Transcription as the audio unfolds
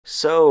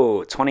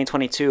So,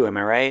 2022, am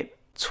I right?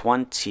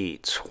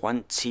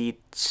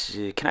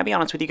 2022. Can I be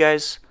honest with you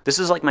guys? This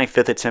is like my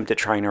fifth attempt at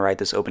trying to write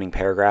this opening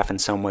paragraph in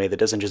some way that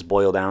doesn't just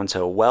boil down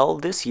to, well,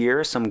 this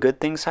year some good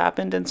things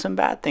happened and some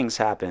bad things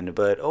happened,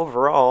 but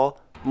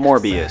overall,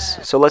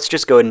 Morbius. So let's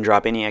just go ahead and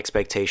drop any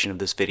expectation of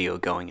this video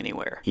going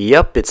anywhere.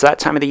 Yep, it's that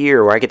time of the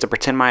year where I get to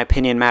pretend my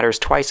opinion matters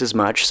twice as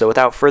much, so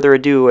without further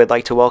ado, I'd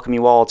like to welcome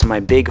you all to my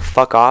big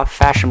fuck off,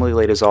 fashionably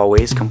late as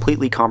always,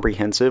 completely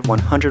comprehensive,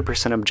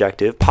 100%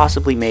 objective,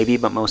 possibly maybe,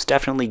 but most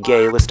definitely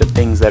gay list of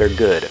things that are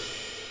good.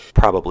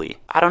 Probably.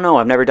 I don't know,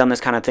 I've never done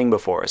this kind of thing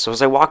before, so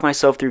as I walk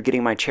myself through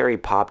getting my cherry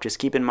popped, just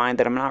keep in mind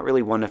that I'm not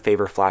really one to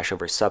favor flash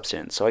over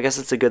substance, so I guess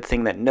it's a good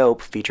thing that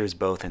Nope features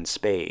both in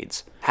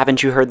spades.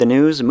 Haven't you heard the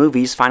news?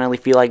 Movies finally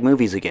feel like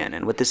movies again,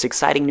 and with this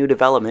exciting new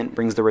development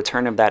brings the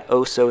return of that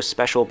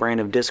oh-so-special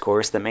brand of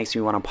discourse that makes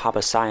me want to pop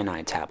a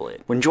cyanide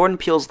tablet. When Jordan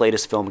Peele's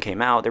latest film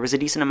came out, there was a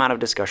decent amount of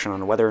discussion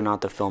on whether or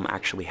not the film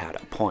actually had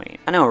a point.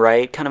 I know,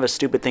 right? Kind of a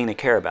stupid thing to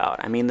care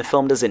about. I mean, the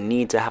film doesn't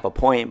need to have a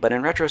point, but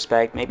in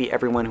retrospect, maybe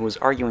everyone who was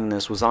arguing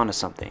this was onto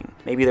something.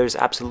 Maybe there's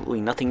absolutely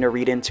nothing to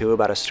read into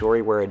about a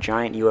story where a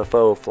giant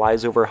UFO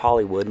flies over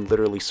Hollywood and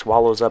literally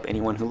swallows up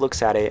anyone who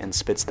looks at it and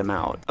spits them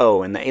out.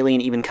 Oh, and the alien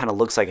even kind of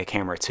looks like a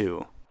camera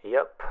too.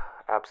 Yep.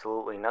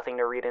 Absolutely nothing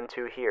to read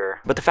into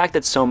here. But the fact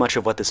that so much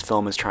of what this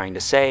film is trying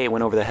to say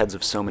went over the heads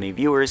of so many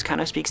viewers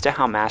kind of speaks to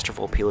how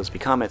masterful Peele has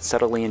become at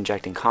subtly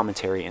injecting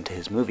commentary into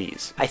his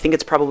movies. I think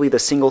it's probably the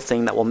single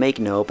thing that will make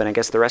Nope, and I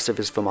guess the rest of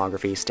his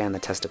filmography, stand the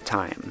test of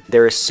time.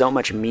 There is so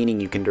much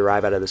meaning you can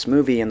derive out of this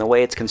movie, and the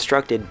way it's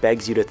constructed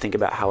begs you to think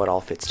about how it all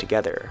fits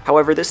together.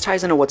 However, this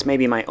ties into what's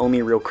maybe my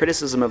only real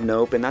criticism of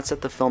Nope, and that's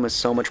that the film is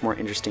so much more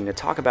interesting to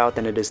talk about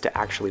than it is to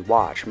actually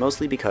watch,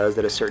 mostly because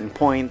at a certain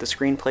point, the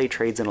screenplay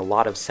trades in a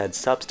lot of said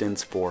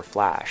substance for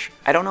flash.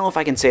 I don't know if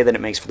I can say that it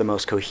makes for the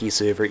most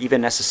cohesive or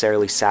even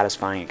necessarily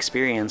satisfying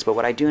experience, but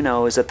what I do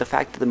know is that the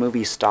fact that the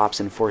movie stops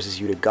and forces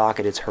you to gawk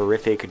at its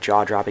horrific,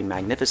 jaw-dropping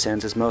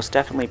magnificence is most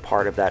definitely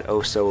part of that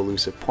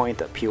oh-so-elusive point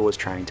that Peele was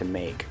trying to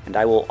make, and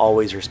I will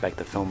always respect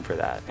the film for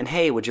that. And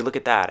hey, would you look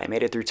at that, I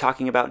made it through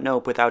talking about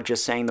Nope without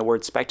just saying the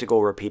word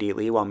spectacle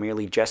repeatedly while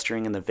merely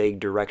gesturing in the vague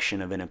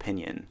direction of an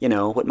opinion. You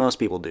know, what most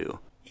people do.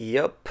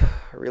 Yup,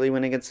 I really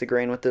went against the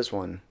grain with this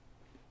one.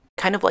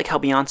 Kind of like how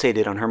Beyonce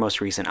did on her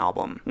most recent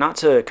album. Not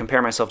to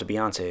compare myself to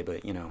Beyonce,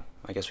 but you know,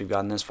 I guess we've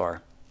gotten this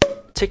far.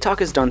 TikTok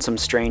has done some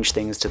strange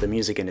things to the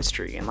music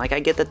industry, and like I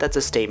get that that's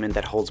a statement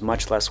that holds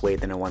much less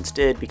weight than it once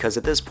did, because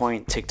at this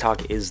point,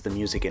 TikTok is the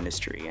music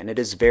industry, and it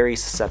is very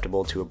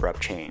susceptible to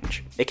abrupt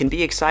change. It can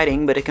be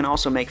exciting, but it can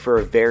also make for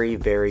a very,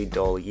 very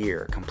dull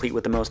year, complete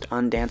with the most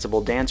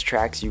undanceable dance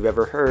tracks you've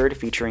ever heard,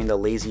 featuring the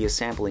laziest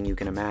sampling you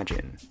can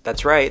imagine.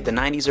 That's right, the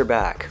 90s are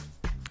back.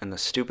 In the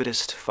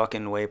stupidest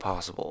fucking way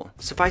possible.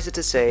 Suffice it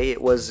to say,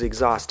 it was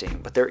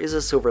exhausting, but there is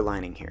a silver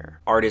lining here.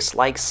 Artists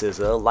like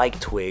SZA, like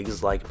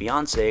Twigs, like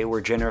Beyonce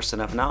were generous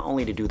enough not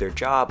only to do their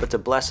job, but to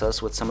bless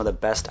us with some of the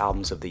best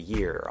albums of the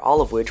year,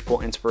 all of which pull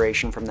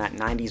inspiration from that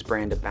 90s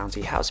brand of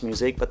bouncy house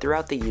music, but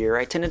throughout the year,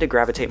 I tended to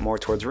gravitate more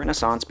towards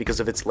Renaissance because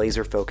of its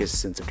laser-focused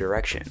sense of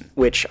direction.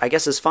 Which I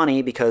guess is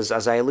funny because,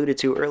 as I alluded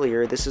to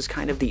earlier, this is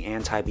kind of the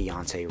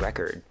anti-Beyonce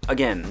record.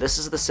 Again, this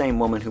is the same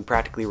woman who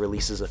practically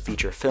releases a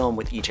feature film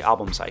with each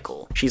album cycle.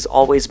 She's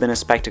always been a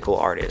spectacle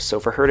artist,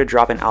 so for her to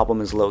drop an album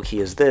as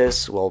low-key as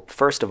this, well,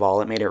 first of all,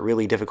 it made it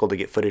really difficult to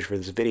get footage for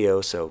this video,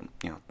 so,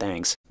 you know,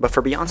 thanks. But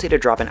for Beyonce to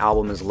drop an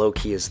album as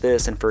low-key as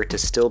this, and for it to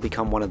still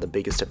become one of the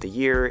biggest of the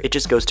year, it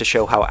just goes to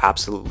show how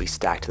absolutely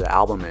stacked the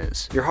album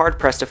is. You're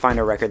hard-pressed to find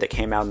a record that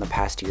came out in the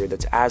past year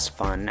that's as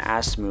fun,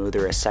 as smooth,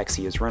 or as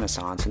sexy as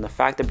Renaissance, and the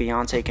fact that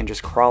Beyonce can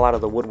just crawl out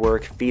of the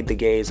woodwork, feed the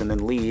gays, and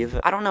then leave,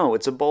 I don't know,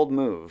 it's a bold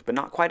move, but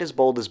not quite as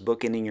bold as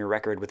bookending your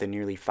record with a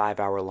nearly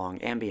 5-hour-long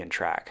ambient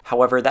track.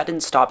 However, that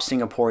didn't stop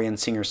Singaporean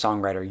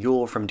singer-songwriter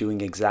Yul from doing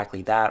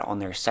exactly that on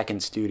their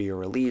second studio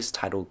release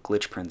titled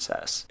Glitch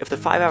Princess. If the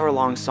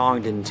 5-hour-long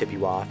song didn't tip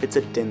you off, it's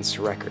a dense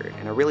record,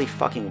 and a really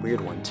fucking weird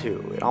one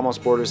too. It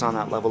almost borders on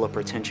that level of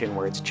pretension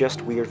where it's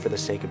just weird for the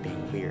sake of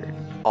being weird.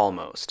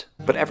 Almost.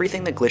 But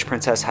everything that Glitch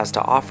Princess has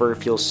to offer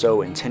feels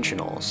so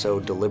intentional, so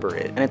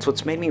deliberate, and it's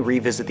what's made me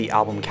revisit the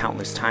album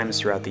countless times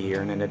throughout the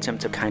year in an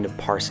attempt to kind of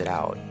parse it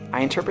out. I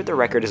interpret the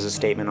record as a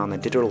statement on the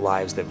digital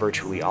lives that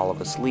virtually all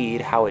of us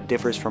lead, how it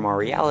differs from our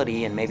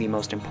reality, and maybe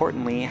most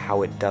importantly,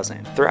 how it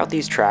doesn't. Throughout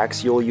these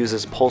tracks, Yul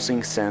uses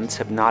pulsing synths,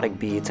 hypnotic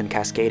beats, and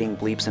cascading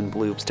bleeps and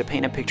bloops to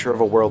paint a picture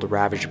of a world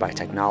ravaged by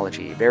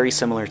technology, very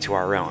similar to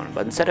our own,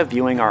 but instead of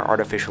viewing our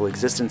artificial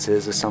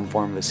existences as some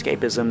form of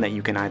escapism that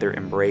you can either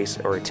embrace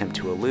or attempt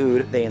to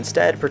elude, they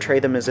instead portray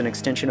them as an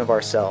extension of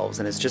ourselves,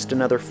 and it's just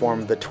another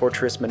form of the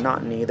torturous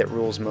monotony that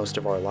rules most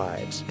of our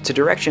lives. It's a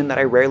direction that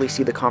I rarely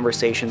see the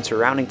conversation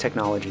surrounding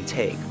technology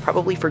take,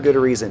 probably for good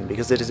reason,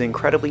 because it is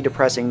incredibly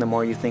depressing the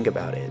more you think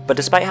about it. But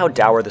despite how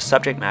dour the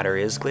subject matter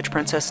is, Glitch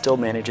Princess still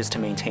manages to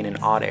maintain an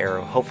odd air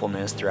of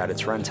hopefulness throughout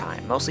its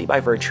runtime, mostly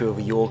by virtue of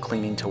Yul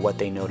clinging to what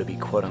they know to be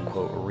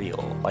quote-unquote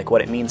real, like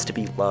what it means to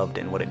be loved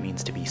and what it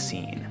means to be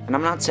seen. And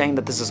I'm not saying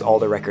that this is all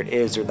the record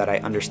is or that I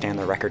understand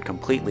the record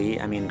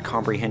completely. I mean,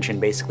 comprehension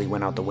basically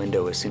went out the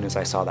window as soon as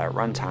I saw that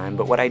runtime,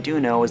 but what I do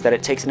know is that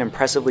it takes an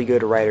impressively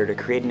good writer to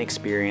create an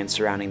experience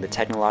surrounding the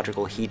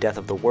technological heat-death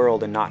of the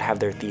world and not have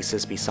their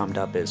thesis be summed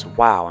up as,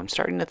 wow, I'm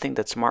starting to think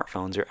that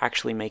smartphones are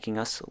actually making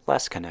us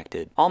less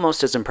connected.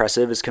 Almost as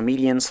impressive is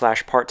comedian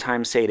slash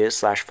part-time sadist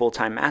slash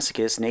full-time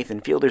masochist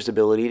Nathan Fielder's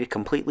ability to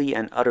completely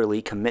and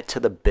utterly commit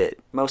to the bit.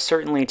 Most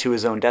certainly to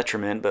his own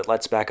detriment, but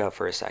let's back up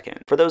for a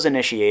second. For those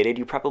initiated,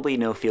 you probably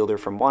know Fielder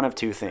from one of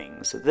two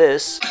things.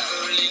 This,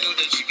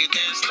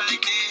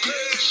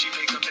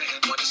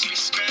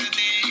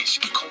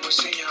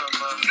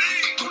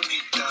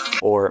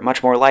 or,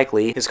 much more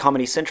likely, his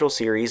Comedy Central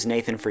series,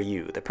 Nathan For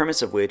You, the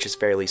premise of which is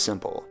fairly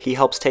simple. He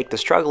helps take the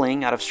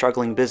struggling out of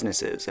struggling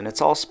businesses, and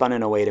it's all spun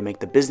in a way to make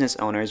the business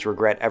owners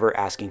regret ever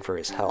asking for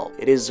his help.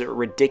 It is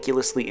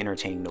ridiculously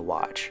entertaining to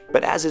watch.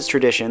 But as is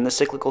tradition, the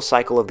cyclical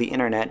cycle of the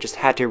internet just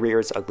had to rear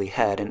its ugly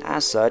head, and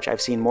as such,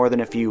 I've seen more than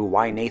a few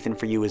 "why Nathan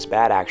For You is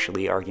bad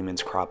actually"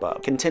 arguments crop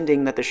up,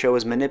 contending that the show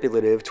is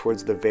manipulative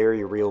towards the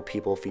very real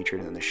people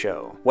featured in the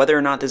show. Whether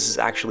or not this is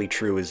actually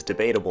true is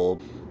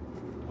debatable.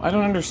 I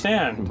don't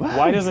understand. What?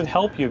 Why does it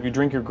help you if you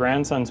drink your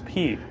grandson's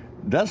pee?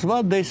 That's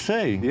what they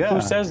say. Yeah.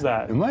 Who says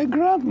that? My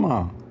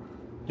grandma.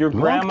 Your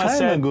grandma Long time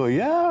said ago,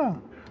 yeah.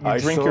 you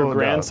drink your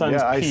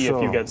grandson's pee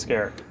if you get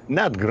scared.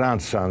 Not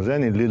grandsons,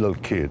 any little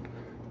kid.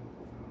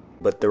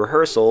 But The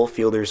Rehearsal,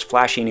 Fielder's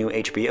flashy new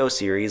HBO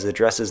series,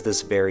 addresses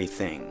this very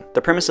thing.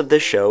 The premise of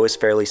this show is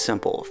fairly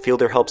simple.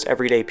 Fielder helps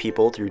everyday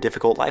people through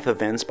difficult life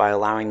events by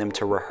allowing them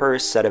to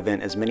rehearse said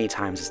event as many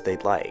times as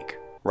they'd like.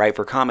 Right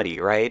for comedy,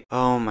 right?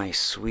 Oh, my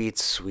sweet,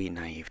 sweet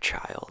naive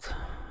child.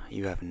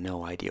 You have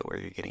no idea where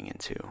you're getting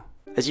into.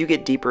 As you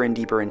get deeper and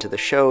deeper into the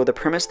show, the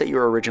premise that you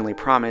were originally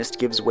promised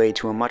gives way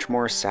to a much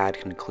more sad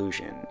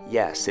conclusion.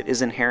 Yes, it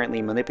is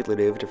inherently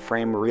manipulative to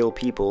frame real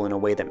people in a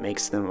way that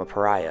makes them a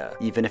pariah,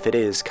 even if it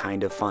is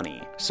kind of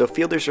funny. So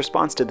Fielder's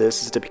response to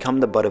this is to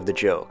become the butt of the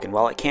joke, and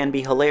while it can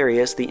be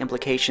hilarious, the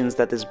implications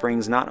that this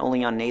brings not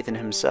only on Nathan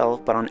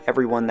himself, but on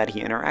everyone that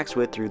he interacts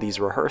with through these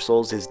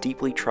rehearsals is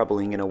deeply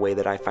troubling in a way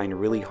that I find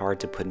really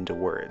hard to put into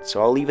words,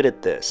 so I'll leave it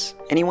at this.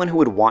 Anyone who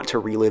would want to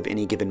relive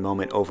any given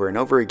moment over and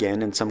over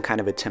again in some kind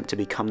of attempt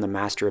to become the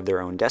master of their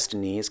own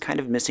destiny is kind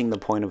of missing the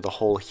point of the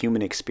whole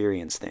human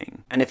experience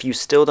thing. And if you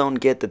still don't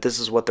get that this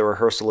is what The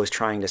Rehearsal is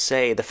trying to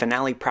say, the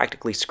finale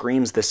practically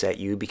screams this at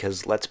you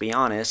because, let's be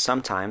honest,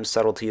 sometimes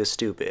subtlety is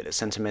stupid, a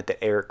sentiment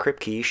that Eric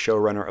Kripke,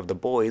 showrunner of The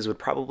Boys, would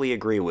probably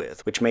agree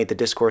with, which made the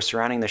discourse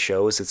surrounding the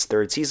show as its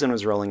third season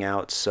was rolling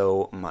out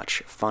so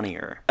much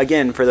funnier.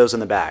 Again, for those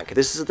in the back,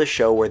 this is the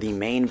show where the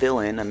main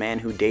villain, a man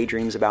who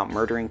daydreams about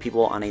murdering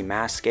people on a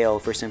mass scale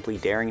for simply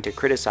daring to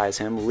criticize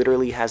him,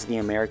 literally has the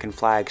American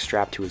flag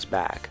strapped to his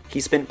back.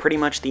 He spent pretty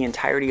much the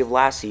entirety of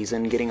last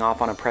season getting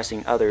off on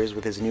oppressing others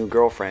with his new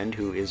girlfriend,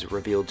 who is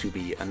revealed to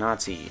be a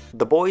Nazi.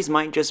 The Boys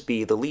might just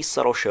be the least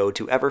subtle show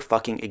to ever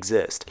fucking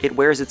exist. It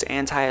wears its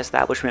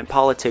anti-establishment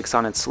politics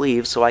on its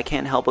sleeve, so I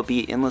can't help but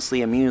be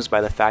endlessly amused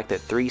by the fact that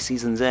 3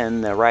 seasons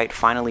in, the right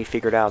finally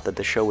figured out that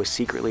the show was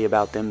secretly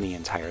about them the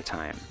entire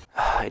time.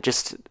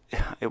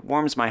 It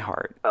warms my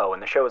heart. Oh,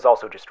 and the show is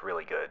also just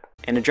really good.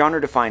 In a genre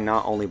defined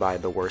not only by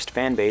the worst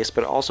fanbase,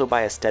 but also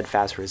by a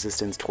steadfast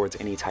resistance towards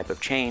any type of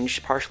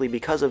change, partially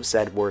because of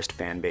said worst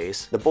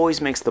fanbase, The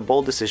Boys makes the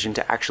bold decision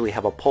to actually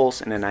have a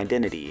pulse and an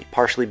identity,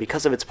 partially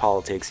because of its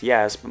politics,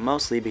 yes, but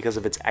mostly because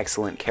of its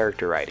excellent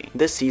character writing.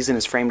 This season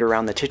is framed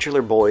around the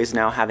titular boys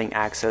now having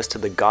access to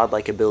the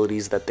godlike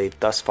abilities that they've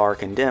thus far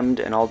condemned,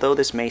 and although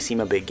this may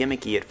seem a bit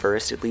gimmicky at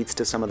first, it leads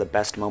to some of the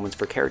best moments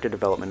for character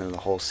development in the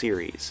whole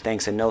series,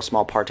 thanks in no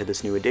small part to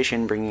this new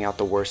edition bringing out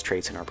the worst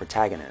traits in our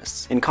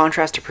protagonists. In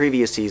contrast to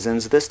previous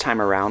seasons, this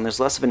time around there's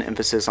less of an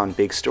emphasis on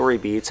big story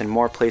beats and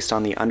more placed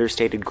on the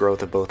understated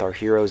growth of both our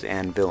heroes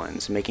and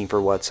villains, making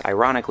for what's,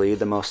 ironically,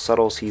 the most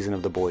subtle season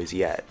of The Boys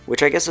yet.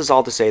 Which I guess is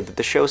all to say that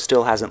the show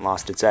still hasn't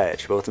lost its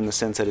edge, both in the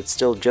sense that it's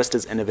still just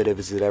as innovative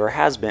as it ever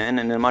has been,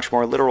 and in a much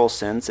more literal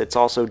sense, it's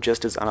also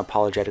just as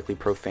unapologetically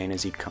profane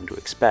as you'd come to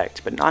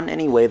expect, but not in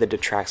any way that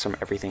detracts from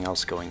everything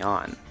else going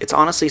on. It's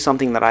honestly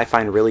something that I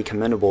find really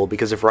commendable,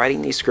 because if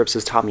writing these scripts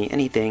has taught me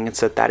anything, it's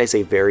that is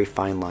a very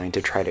fine line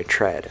to try to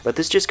tread. But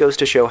this just goes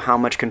to show how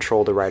much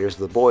control the writers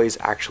of The Boys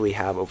actually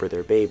have over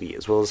their baby,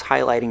 as well as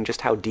highlighting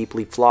just how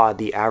deeply flawed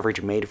the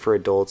average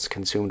made-for-adults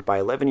consumed by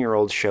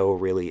 11-year-olds show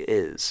really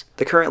is.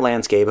 The current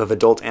landscape of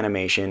adult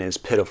animation is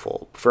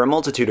pitiful, for a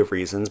multitude of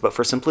reasons, but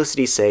for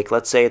simplicity's sake,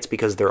 let's say it's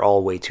because they're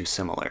all way too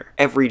similar.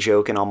 Every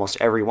joke in almost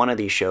every one of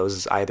these shows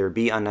is either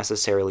be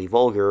unnecessarily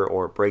vulgar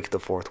or break the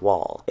fourth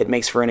wall. It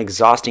makes for an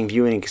exhausting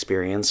viewing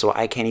experience, so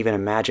I can't even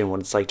imagine what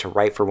it's like to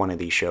write for one of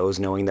these TV shows,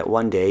 knowing that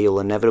one day you'll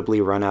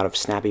inevitably run out of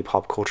snappy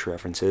pop culture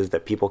references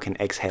that people can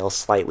exhale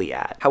slightly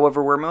at.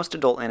 However, where most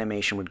adult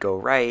animation would go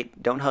right,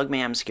 Don't Hug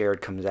Me, I'm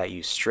Scared comes at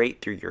you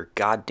straight through your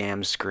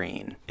goddamn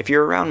screen. If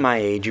you're around my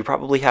age, you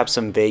probably have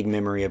some vague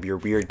memory of your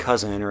weird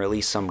cousin, or at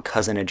least some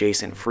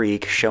cousin-adjacent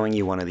freak, showing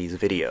you one of these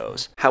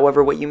videos.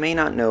 However, what you may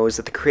not know is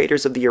that the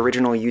creators of the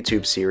original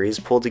YouTube series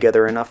pulled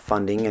together enough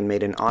funding and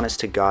made an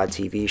honest-to-God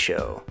TV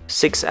show.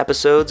 6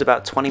 episodes,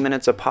 about 20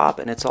 minutes a pop,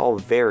 and it's all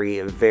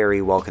very,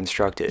 very well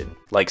constructed.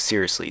 Like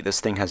seriously, this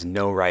thing has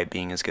no right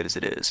being as good as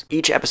it is.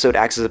 Each episode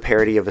acts as a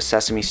parody of a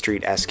Sesame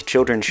Street-esque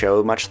children's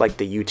show, much like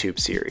the YouTube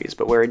series,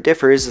 but where it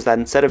differs is that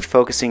instead of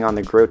focusing on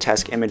the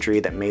grotesque imagery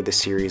that made the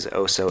series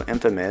oh so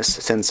infamous,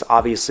 since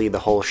obviously the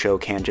whole show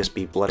can't just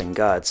be blood and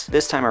guts,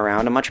 this time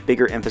around a much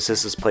bigger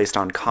emphasis is placed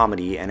on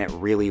comedy, and it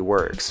really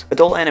works.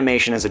 Adult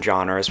animation as a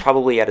genre is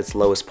probably at its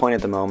lowest point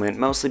at the moment,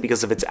 mostly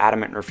because of its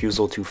adamant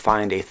refusal to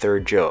find a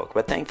third joke,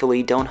 but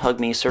thankfully Don't Hug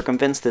Me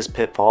circumvents this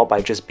pitfall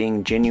by just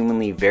being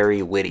genuinely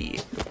very witty.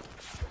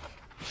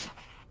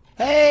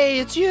 Hey,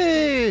 it's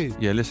you!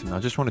 Yeah, listen, I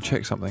just want to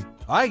check something.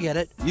 I get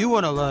it. You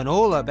want to learn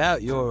all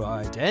about your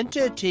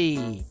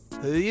identity.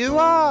 Who you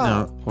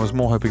are. No, I was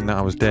more hoping that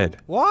I was dead.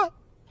 What?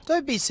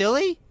 Don't be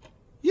silly.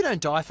 You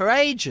don't die for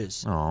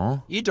ages.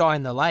 Aww. You die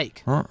in the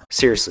lake. Huh?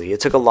 Seriously, it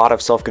took a lot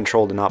of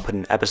self-control to not put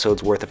an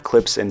episode's worth of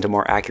clips in to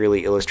more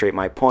accurately illustrate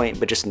my point,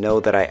 but just know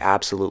that I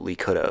absolutely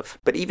could've.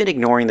 But even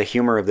ignoring the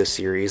humor of this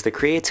series, the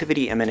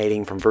creativity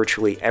emanating from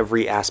virtually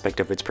every aspect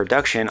of its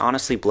production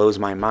honestly blows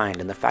my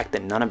mind, and the fact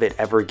that none of it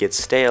ever gets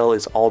stale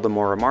is all the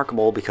more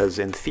remarkable because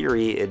in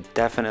theory, it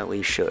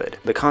definitely should.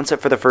 The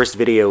concept for the first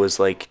video is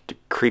like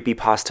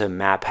creepypasta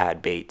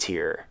MatPat bait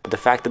tier, but the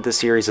fact that the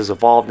series has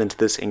evolved into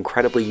this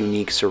incredibly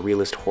unique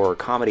surrealist horror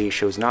comedy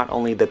shows not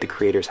only that the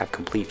creators have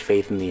complete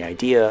faith in the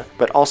idea,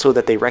 but also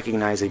that they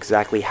recognize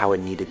exactly how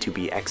it needed to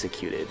be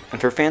executed. And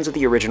for fans of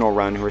the original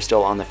run who are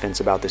still on the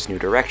fence about this new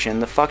direction,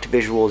 the fucked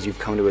visuals you've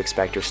come to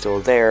expect are still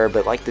there,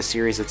 but like the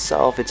series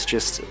itself, it's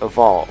just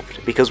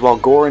evolved. Because while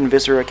gore and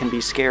viscera can be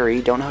scary,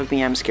 Don't Hug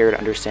Me, I'm Scared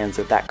understands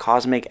that that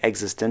cosmic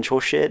existential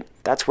shit,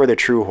 that's where the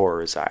true horror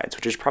resides,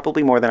 which is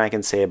probably more than I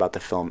can say about the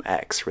film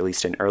X,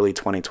 released in early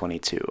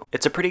 2022.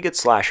 It's a pretty good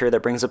slasher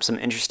that brings up some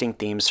interesting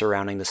themes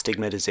surrounding the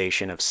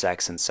stigmatization of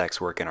sex and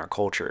sex work in our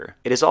culture.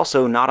 It is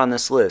also not on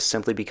this list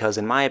simply because,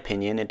 in my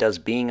opinion, it does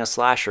being a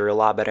slasher a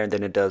lot better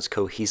than it does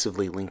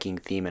cohesively linking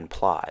theme and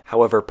plot.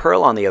 However,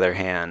 Pearl, on the other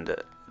hand,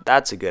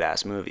 that's a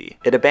good-ass movie.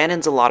 It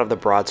abandons a lot of the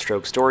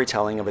broad-stroke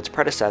storytelling of its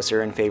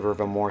predecessor in favor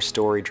of a more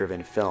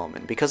story-driven film,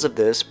 and because of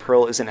this,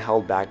 Pearl isn't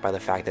held back by the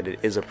fact that it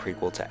is a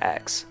prequel to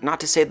X. Not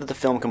to say that the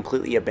film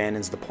completely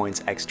abandons the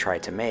points X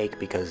tried to make,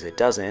 because it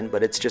doesn't,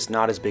 but it's just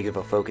not as big of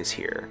a focus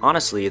here.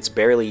 Honestly, it's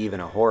barely even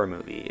a horror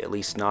movie, at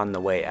least not in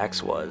the way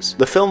X was.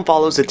 The film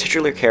follows the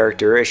titular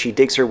character as she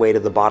digs her way to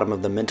the bottom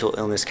of the mental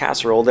illness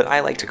casserole that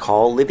I like to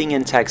call Living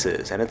in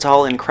Texas, and it's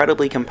all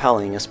incredibly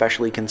compelling,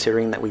 especially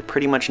considering that we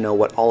pretty much know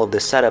what all of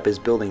this setup is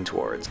building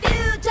towards.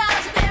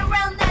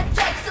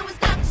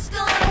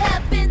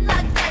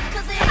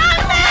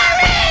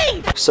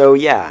 So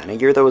yeah, in a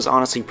year that was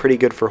honestly pretty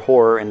good for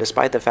horror, and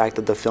despite the fact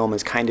that the film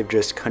is kind of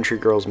just Country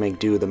Girls Make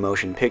Do the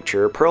motion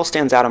picture, Pearl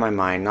stands out in my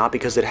mind not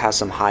because it has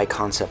some high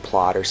concept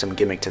plot or some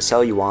gimmick to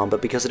sell you on,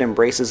 but because it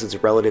embraces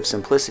its relative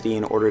simplicity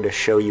in order to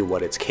show you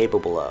what it's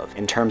capable of,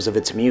 in terms of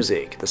its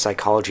music, the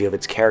psychology of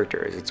its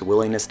characters, its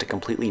willingness to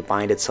completely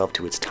bind itself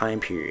to its time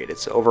period,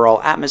 its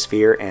overall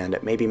atmosphere, and,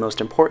 maybe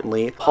most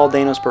importantly, Paul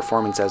Dano's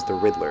performance as the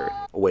Riddler.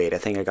 Wait, I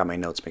think I got my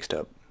notes mixed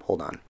up.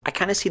 Hold on. I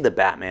kinda see the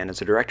Batman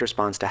as a direct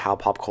response to how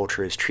pop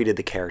culture has treated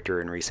the character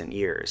in recent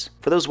years.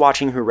 For those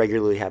watching who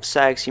regularly have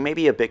sex, you may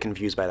be a bit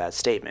confused by that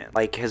statement.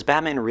 Like, has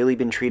Batman really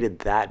been treated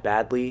that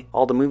badly?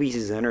 All the movies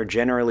he's in are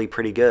generally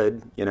pretty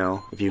good, you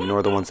know, if you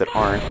ignore the ones that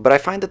aren't. But I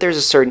find that there's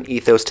a certain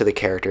ethos to the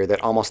character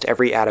that almost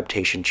every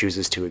adaptation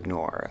chooses to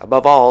ignore.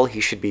 Above all, he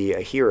should be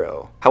a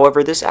hero.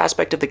 However, this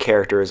aspect of the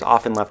character is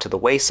often left to the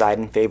wayside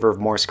in favor of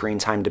more screen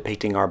time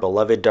depicting our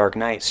beloved Dark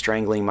Knight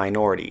strangling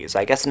minorities,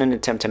 I guess in an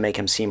attempt to make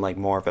him seem like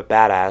more of a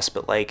badass,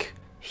 but like,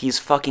 he's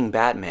fucking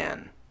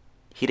Batman.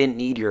 He didn't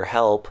need your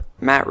help.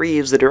 Matt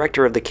Reeves, the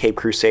director of the Cape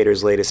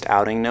Crusaders' latest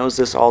outing, knows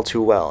this all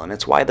too well, and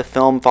it's why the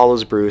film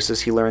follows Bruce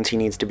as he learns he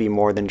needs to be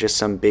more than just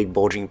some big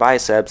bulging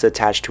biceps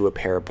attached to a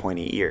pair of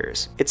pointy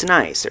ears. It's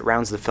nice, it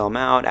rounds the film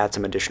out, adds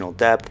some additional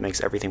depth,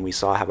 makes everything we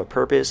saw have a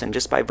purpose, and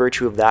just by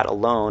virtue of that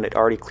alone, it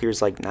already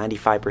clears like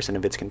 95%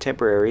 of its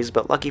contemporaries,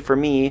 but lucky for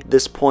me,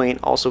 this point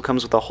also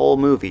comes with a whole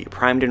movie,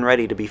 primed and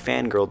ready to be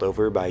fangirled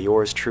over by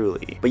yours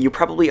truly. But you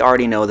probably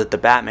already know that The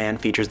Batman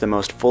features the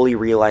most fully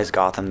realized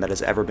Gotham that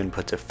has ever been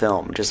put to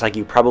film, just like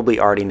you probably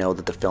already know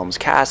that the film's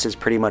cast is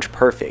pretty much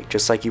perfect,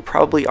 just like you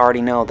probably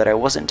already know that I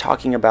wasn't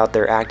talking about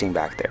their acting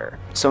back there.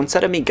 So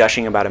instead of me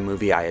gushing about a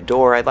movie I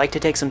adore, I'd like to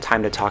take some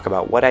time to talk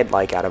about what I'd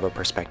like out of a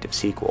prospective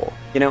sequel.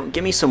 You know,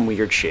 give me some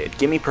weird shit,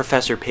 give me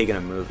Professor Pig in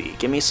a movie,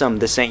 give me some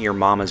This Ain't Your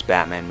Mama's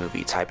Batman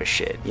movie type of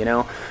shit, you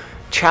know?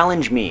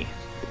 Challenge me.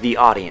 the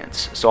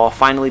audience, so I'll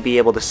finally be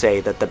able to say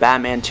that the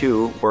Batman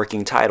 2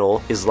 working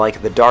title is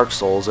like the Dark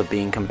Souls of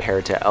being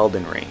compared to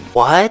Elden Ring.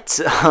 What?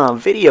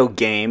 Video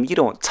game? You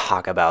don't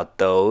talk about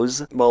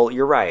those. Well,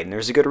 you're right, and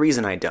there's a good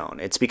reason I don't.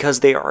 It's because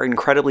they are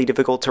incredibly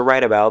difficult to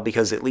write about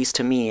because, at least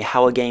to me,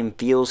 how a game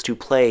feels to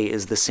play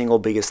is the single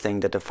biggest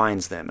thing that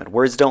defines them, and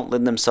words don't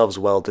lend themselves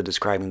well to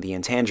describing the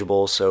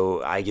intangible,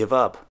 so I give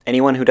up.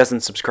 Anyone who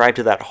doesn't subscribe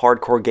to that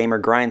hardcore gamer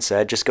grind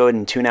set, just go ahead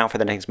and tune out for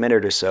the next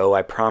minute or so.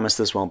 I promise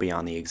this won't be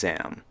on the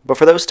exam. But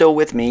for those still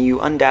with me, you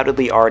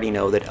undoubtedly already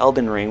know that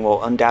Elden Ring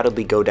will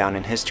undoubtedly go down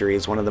in history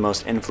as one of the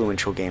most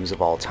influential games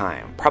of all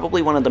time.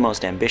 Probably one of the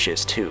most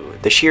ambitious too.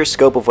 The sheer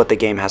scope of what the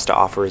game has to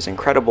offer is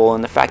incredible,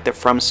 and the fact that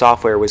From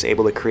Software was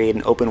able to create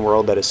an open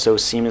world that is so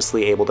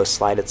seamlessly able to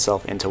slide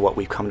itself into what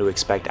we've come to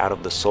expect out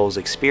of the Souls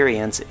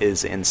experience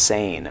is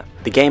insane.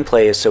 The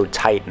gameplay is so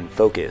tight and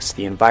focused,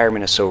 the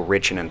environment is so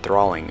rich and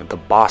enthralling, the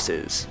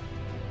bosses.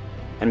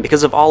 And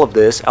because of all of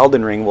this,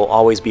 Elden Ring will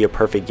always be a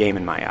perfect game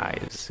in my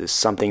eyes. Is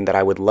something that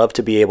I would love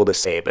to be able to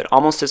say, but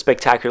almost as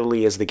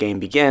spectacularly as the game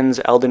begins,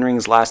 Elden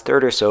Ring's last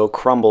third or so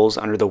crumbles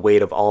under the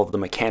weight of all of the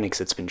mechanics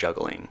it's been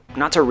juggling.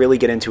 Not to really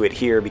get into it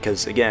here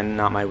because, again,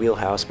 not my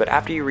wheelhouse, but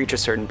after you reach a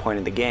certain point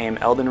in the game,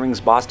 Elden Ring's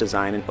boss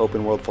design and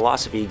open world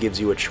philosophy gives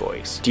you a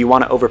choice. Do you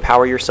want to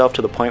overpower yourself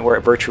to the point where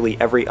virtually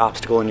every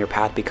obstacle in your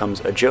path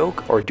becomes a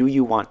joke, or do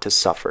you want to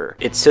suffer?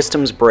 Its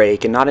systems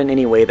break, and not in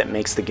any way that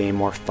makes the game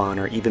more fun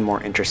or even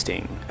more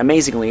interesting.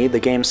 Amazingly, the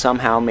game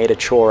somehow made a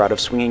chore out of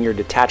swinging your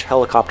detached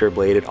helicopter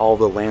blade at all of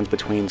the lands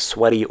between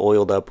sweaty,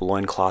 oiled-up,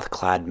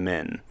 loincloth-clad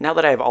men. Now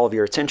that I have all of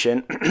your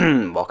attention,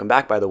 welcome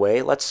back by the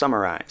way, let's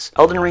summarize.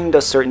 Elden Ring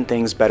does certain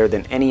things better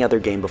than any other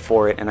game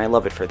before it, and I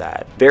love it for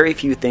that. Very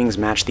few things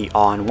match the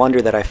awe and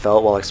wonder that I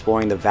felt while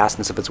exploring the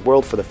vastness of its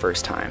world for the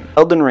first time.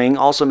 Elden Ring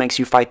also makes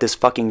you fight this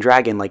fucking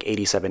dragon like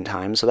 87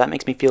 times, so that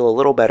makes me feel a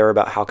little better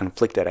about how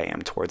conflicted I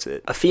am towards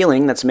it. A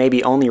feeling that's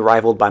maybe only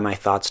rivaled by my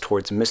thoughts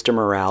towards Mr.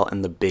 Morale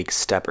and the Big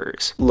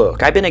Steppers.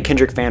 Look, I've been a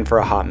Kendrick fan for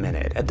a hot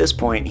minute. At this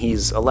point,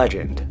 he's a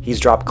legend. He's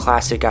dropped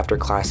classic after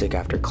classic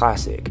after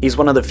classic. He's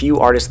one of the few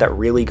artists that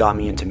really got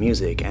me into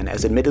music, and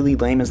as admittedly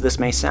lame as this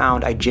may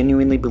sound, I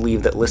genuinely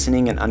believe that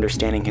listening and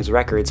understanding his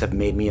records have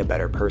made me a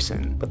better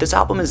person. But this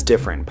album is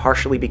different,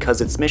 partially because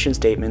its mission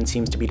statement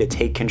seems to be to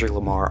take Kendrick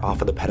Lamar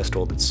off of the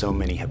pedestal that so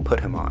many have put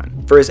him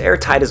on. For as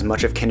airtight as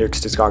much of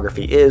Kendrick's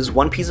discography is,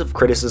 one piece of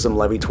criticism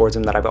levied towards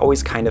him that I've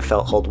always kind of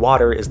felt hold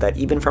water is that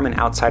even from an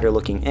outsider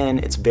looking in,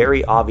 it's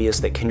very obvious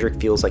that Kendrick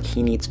feels like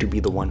he needs to be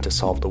the one to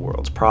solve the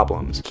world's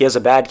problems. He has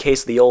a bad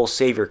case of the old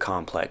savior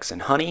complex,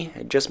 and honey,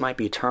 it just might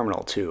be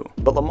terminal too.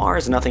 But Lamar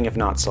is nothing if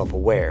not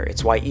self-aware.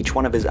 It's why each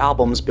one of his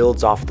albums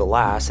builds off the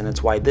last, and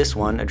it's why this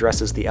one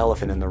addresses the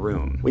elephant in the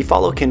room. We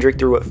follow Kendrick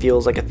through what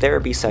feels like a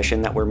therapy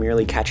session that we're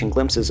merely catching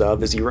glimpses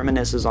of as he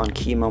reminisces on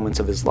key moments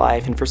of his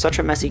life, and for such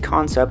a messy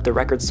concept, the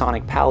record's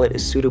sonic palette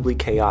is suitably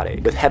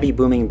chaotic, with heavy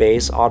booming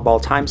bass,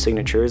 oddball time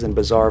signatures, and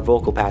bizarre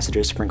vocal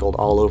passages sprinkled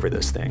all over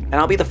this thing. And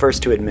I'll be the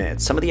first to admit,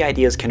 some of the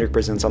ideas Kendrick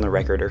presents on the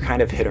record are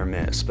kind of hit or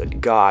miss,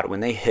 but god, when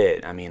they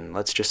hit, I mean,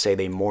 let's just say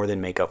they more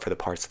than make up for the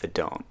parts that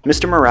don't.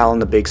 Mr. Morale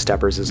and the Big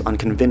Steppers is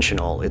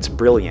unconventional, it's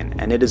brilliant,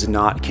 and it is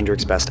not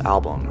Kendrick's best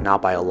album,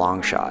 not by a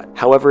long shot.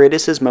 However, it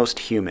is his most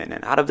human,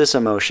 and out of this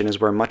emotion is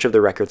where much of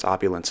the record's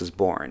opulence is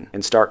born,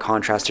 in stark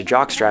contrast to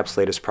Jockstrap's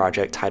latest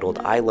project titled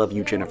I Love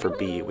You Jennifer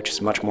B, which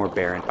is much more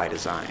barren by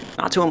design.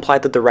 Not to imply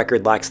that the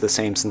record lacks the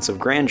same sense of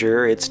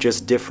grandeur, it's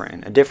just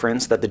different, a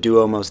difference that the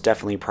duo most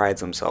definitely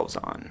prides themselves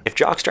on. If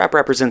Jockstrap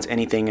represents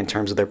anything in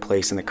terms of their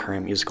place in the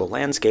current musical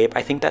landscape,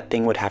 I think that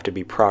thing would have to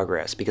be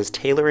Progress, because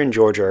Taylor and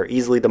Georgia are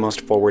easily the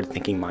most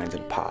forward-thinking minds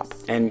in pop.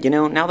 And you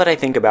know, now that I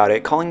think about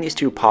it, calling these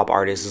two pop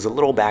artists is a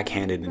little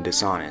backhanded and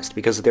dishonest,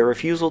 because their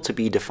refusal to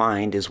be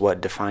defined is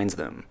what defines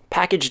them.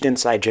 Packaged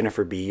inside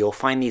Jennifer B, you'll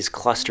find these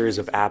clusters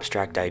of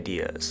abstract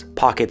ideas.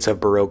 Pockets of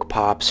Baroque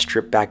pop,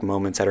 stripped-back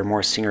moments that are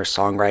more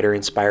singer-songwriter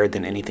inspired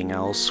than anything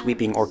else,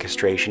 sweeping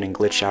orchestration and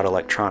glitched-out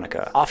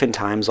electronica,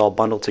 oftentimes all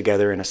bundled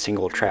together in a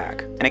single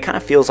track. And it kind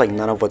of feels like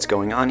none of what's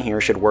going on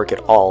here should work at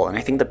all, and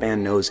I think the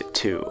band knows it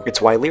too.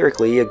 It's why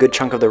lyrically, a good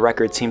chunk of the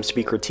record seems to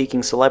be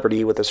critiquing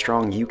celebrity with a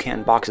strong you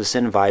can't box us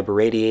in vibe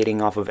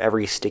radiating off of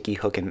every sticky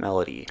hook and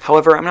melody.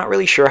 However, I'm not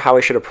really sure how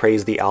I should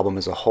appraise the album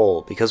as a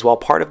whole, because while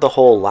part of the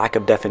whole lack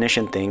of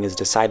definition thing is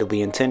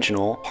decidedly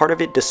intentional, part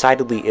of it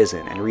decidedly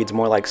isn't, and reads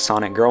more like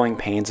sonic growing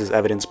pains as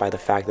evidenced by the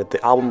fact that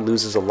the album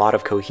loses a lot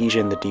of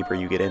cohesion the deeper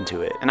you get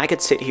into it. And I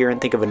could sit here and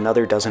think of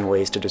another dozen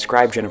ways to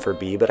describe Jennifer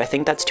B, but I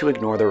think that's to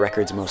ignore the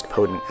record's most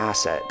potent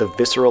asset, the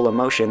visceral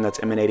emotion that's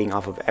emanating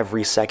off of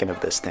every second of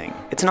this thing.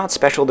 It's not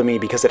special to me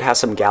because it has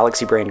some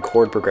galaxy brain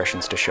chord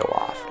progressions to show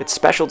off. It's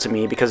special to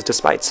me because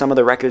despite some of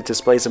the record's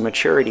displays of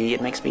maturity,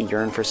 it makes me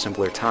yearn for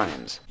simpler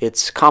times.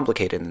 It's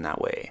complicated in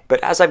that way.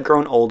 But as I've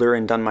grown older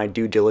and done my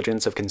due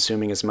diligence of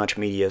consuming as much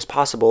media as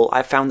possible,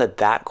 I've found that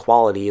that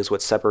quality is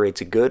what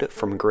separates good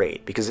from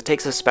great, because it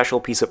takes a special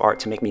piece of art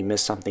to make me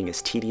miss something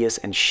as tedious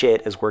and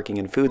shit as working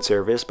in food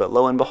service, but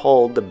lo and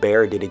behold, The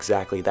Bear did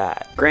exactly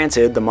that.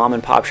 Granted, the mom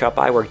and pop shop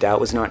I worked at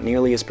was not not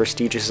nearly as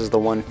prestigious as the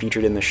one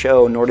featured in the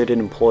show, nor did it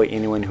employ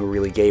anyone who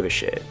really gave a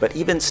shit. But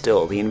even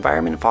still, the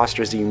environment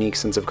fosters a unique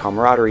sense of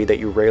camaraderie that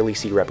you rarely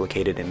see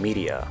replicated in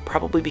media,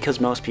 probably because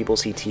most people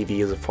see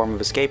TV as a form of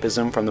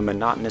escapism from the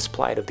monotonous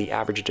plight of the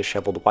average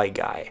disheveled white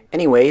guy.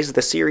 Anyways,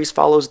 the series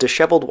follows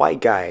disheveled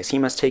white guy as he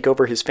must take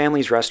over his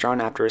family's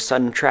restaurant after a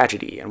sudden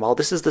tragedy, and while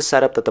this is the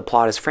setup that the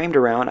plot is framed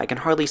around, I can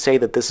hardly say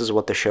that this is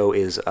what the show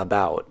is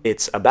about.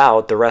 It's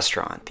about the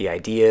restaurant, the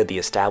idea, the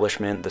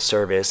establishment, the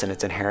service, and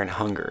its inherent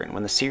hunger, and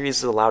when the series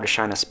is allowed to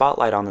shine a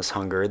spotlight on this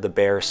hunger, the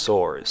bear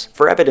soars.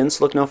 For evidence,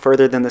 look no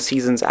further than the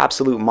season's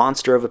absolute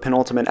monster of a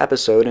penultimate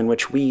episode in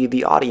which we,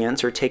 the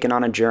audience, are taken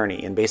on a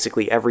journey in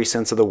basically every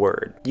sense of the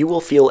word. You will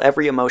feel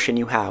every emotion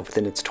you have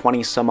within its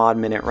 20-some-odd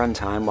minute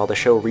runtime while the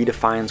show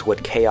redefines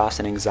what chaos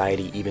and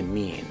anxiety even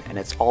mean, and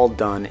it's all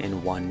done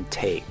in one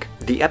take.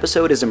 The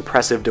episode is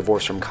impressive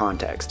divorced from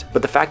context,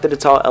 but the fact that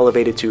it's all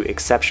elevated to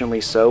exceptionally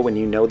so when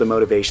you know the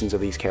motivations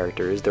of these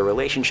characters, their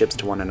relationships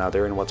to one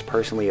another, and what's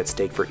personally at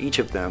stake for each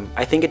of them,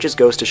 I think it just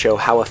goes to show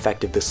how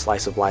effective this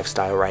slice of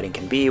lifestyle writing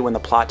can be when the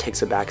plot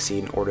takes a backseat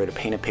in order to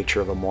paint a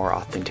picture of a more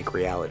authentic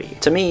reality.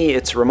 To me,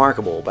 it's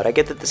remarkable, but I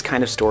get that this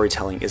kind of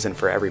storytelling isn't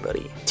for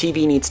everybody.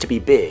 TV needs to be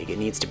big, it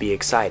needs to be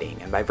exciting,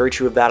 and by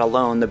virtue of that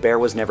alone, The Bear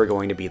was never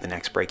going to be the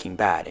next Breaking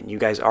Bad, and you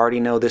guys already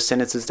know this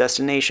sentence's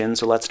destination,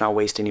 so let's not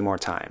waste any more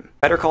time.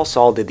 Better Call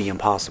Saul did the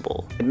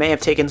impossible. It may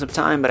have taken some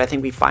time, but I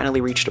think we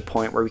finally reached a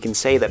point where we can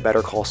say that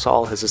Better Call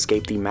Saul has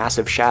escaped the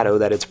massive shadow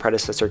that its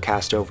predecessor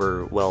cast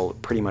over, well,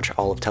 pretty much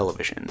all of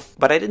television.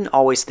 But I didn't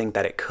always think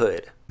that it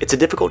could. It's a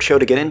difficult show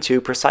to get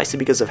into precisely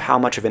because of how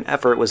much of an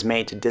effort was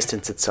made to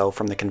distance itself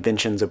from the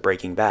conventions of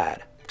Breaking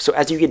Bad. So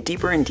as you get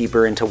deeper and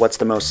deeper into what's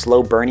the most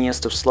slow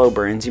burniest of slow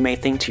burns, you may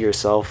think to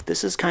yourself,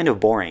 this is kind of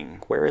boring.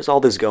 Where is all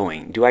this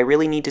going? Do I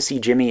really need to see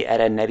Jimmy Ed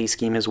and Nettie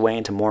scheme his way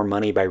into more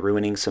money by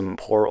ruining some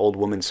poor old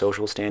woman's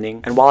social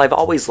standing? And while I've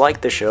always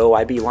liked the show,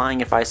 I'd be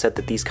lying if I said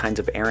that these kinds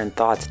of errant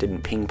thoughts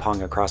didn't ping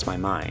pong across my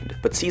mind.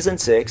 But season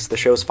 6, the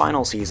show's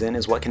final season,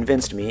 is what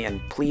convinced me,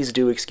 and please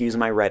do excuse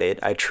my Reddit,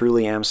 I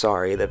truly am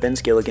sorry, that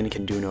Vince Gilligan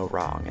can do no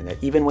wrong, and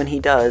that even when he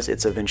does,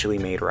 it's eventually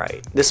made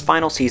right. This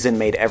final season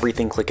made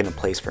everything click into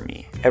place for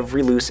me.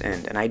 Every loose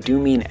end, and I do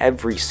mean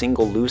every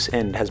single loose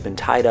end, has been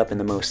tied up in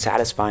the most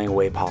satisfying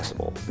way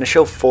possible. In a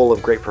show full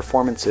of great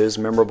performances,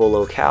 memorable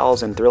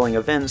locales, and thrilling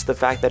events, the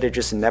fact that it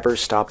just never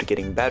stopped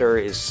getting better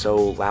is so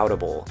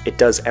laudable. It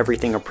does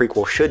everything a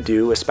prequel should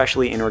do,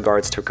 especially in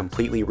regards to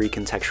completely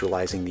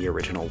recontextualizing the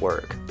original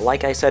work.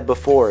 Like I said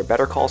before,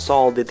 Better Call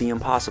Saul did the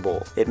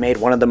impossible. It made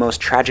one of the most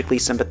tragically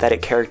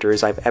sympathetic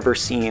characters I've ever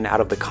seen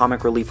out of the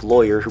comic relief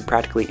lawyer who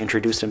practically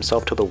introduced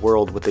himself to the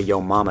world with the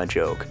yo mama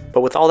joke.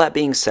 But with all that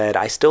being said,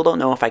 I still don't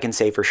know if I can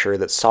say for sure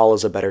that Saul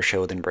is a better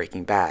show than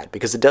Breaking Bad,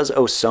 because it does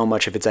owe so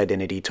much of its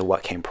identity to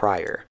what came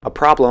prior. A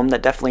problem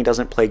that definitely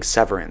doesn't plague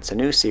Severance, a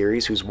new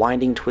series whose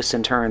winding twists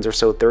and turns are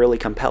so thoroughly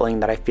compelling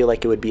that I feel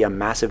like it would be a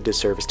massive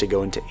disservice to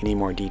go into any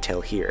more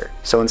detail here.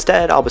 So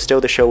instead, I'll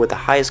bestow the show with the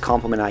highest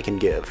compliment I can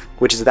give,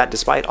 which is that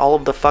despite all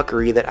of the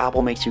fuckery that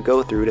Apple makes you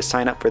go through to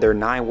sign up for their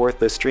nigh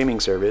worthless streaming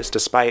service,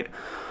 despite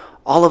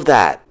all of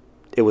that,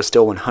 it was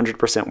still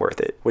 100% worth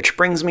it. Which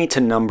brings me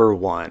to number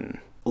 1.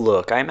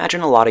 Look, I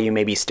imagine a lot of you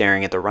may be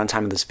staring at the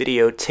runtime of this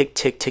video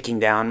ticking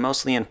down,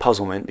 mostly in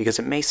puzzlement, because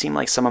it may seem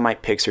like some of my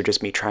picks are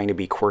just me trying to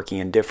be quirky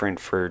and different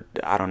for,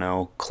 I don't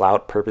know,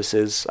 clout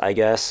purposes, I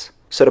guess.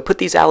 So to put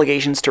these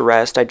allegations to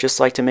rest, I'd just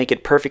like to make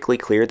it perfectly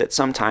clear that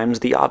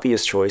sometimes the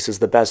obvious choice is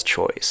the best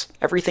choice.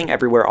 Everything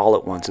Everywhere All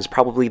at Once is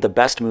probably the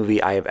best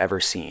movie I have ever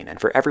seen, and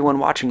for everyone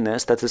watching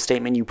this, that's a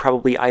statement you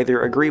probably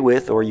either agree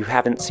with or you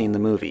haven't seen the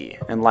movie.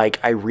 And like,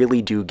 I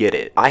really do get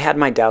it. I had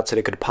my doubts that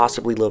it could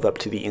possibly live up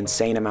to the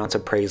insane amounts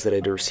of praise that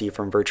it received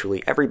from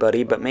virtually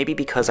everybody, but maybe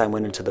because I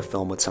went into the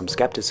film with some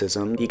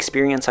skepticism, the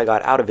experience I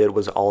got out of it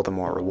was all the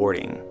more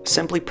rewarding.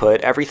 Simply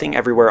put, Everything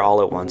Everywhere All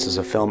at Once is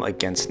a film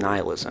against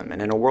nihilism,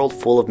 and in a world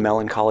full of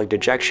melancholic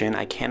dejection,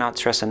 I cannot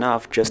stress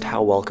enough just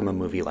how welcome a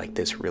movie like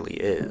this really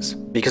is.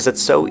 Because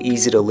it's so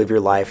easy to live your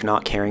life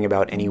not caring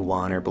about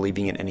anyone or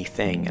believing in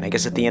anything, and I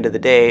guess at the end of the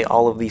day,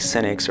 all of these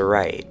cynics are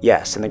right.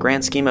 Yes, in the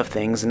grand scheme of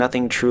things,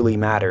 nothing truly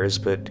matters,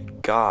 but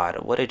God,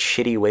 what a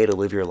shitty way to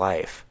live your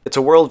life. It's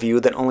a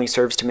worldview that only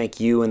serves to make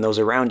you and those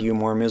around you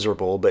more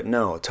miserable, but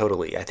no,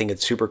 totally. I think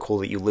it's super cool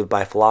that you live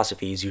by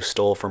philosophies you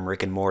stole from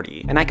Rick and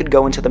Morty. And I could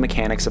go into the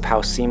mechanics of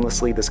how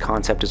seamlessly this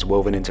concept is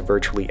woven into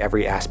virtually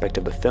every aspect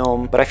of the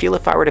film, but I feel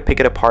if I were to pick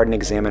it apart and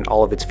examine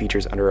all of its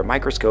features under a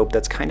microscope,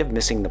 that's kind of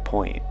missing the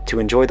point. To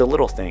enjoy the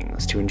little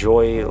things, to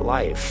enjoy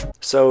life.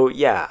 So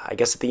yeah, I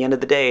guess at the end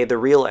of the day, the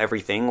real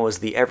everything was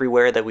the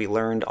everywhere that we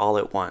learned all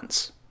at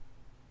once.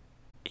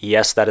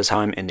 Yes, that is how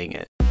I'm ending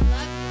it.